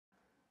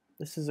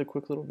This is a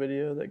quick little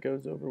video that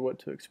goes over what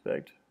to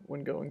expect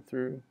when going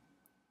through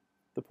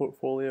the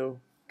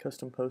Portfolio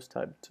Custom Post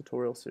Type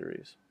tutorial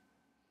series.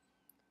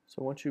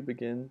 So once you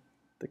begin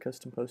the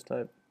Custom Post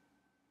Type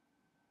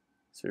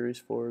series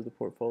for the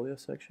Portfolio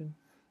section,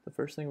 the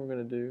first thing we're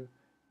going to do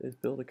is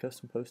build a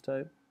custom post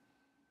type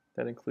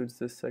that includes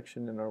this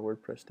section in our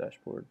WordPress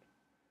dashboard.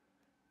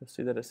 You'll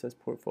see that it says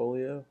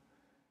Portfolio,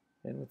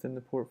 and within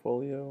the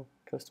Portfolio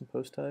Custom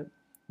Post Type,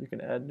 you can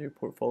add new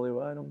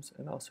portfolio items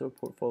and also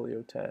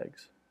portfolio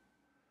tags.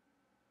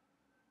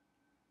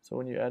 So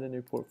when you add a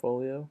new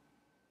portfolio,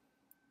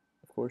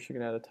 of course you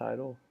can add a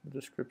title, a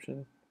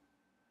description,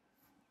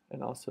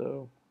 and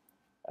also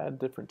add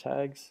different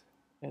tags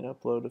and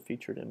upload a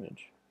featured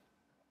image.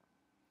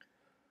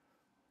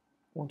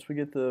 Once we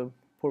get the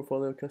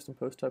Portfolio Custom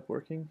Post Type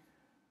working,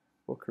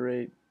 we'll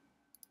create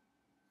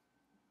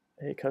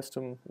a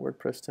custom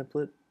WordPress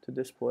template to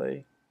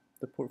display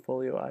the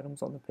portfolio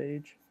items on the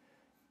page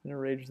and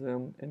arrange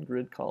them in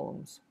grid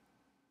columns.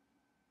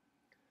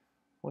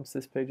 Once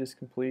this page is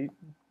complete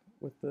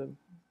with the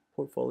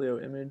portfolio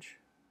image,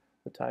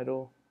 the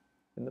title,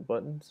 and the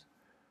buttons,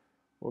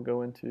 we'll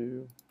go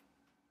into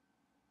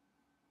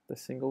the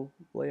single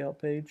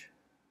layout page,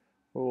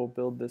 where we'll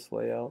build this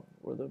layout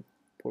where the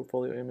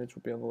portfolio image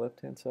will be on the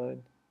left hand side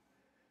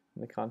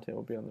and the content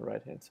will be on the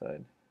right hand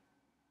side.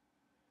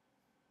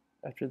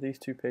 After these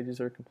two pages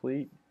are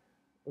complete,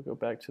 we'll go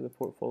back to the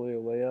portfolio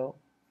layout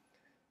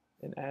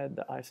and add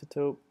the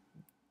Isotope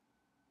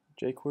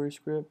jQuery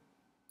script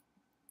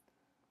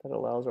that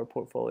allows our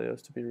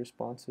portfolios to be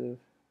responsive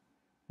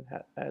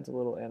and adds a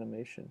little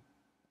animation.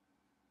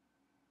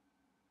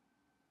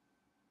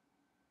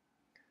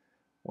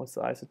 Once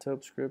the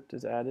Isotope script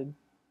is added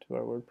to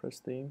our WordPress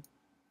theme,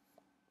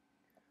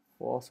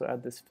 we'll also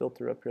add this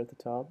filter up here at the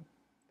top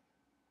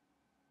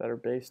that are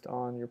based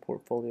on your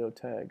portfolio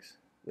tags.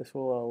 This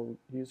will allow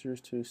users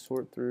to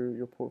sort through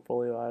your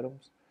portfolio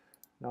items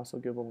and also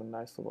give them a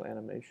nice little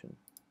animation.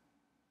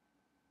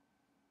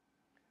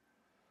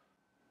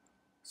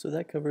 So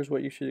that covers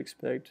what you should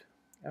expect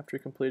after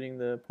completing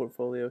the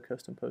Portfolio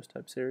Custom Post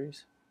Type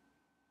series.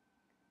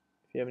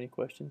 If you have any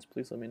questions,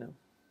 please let me know.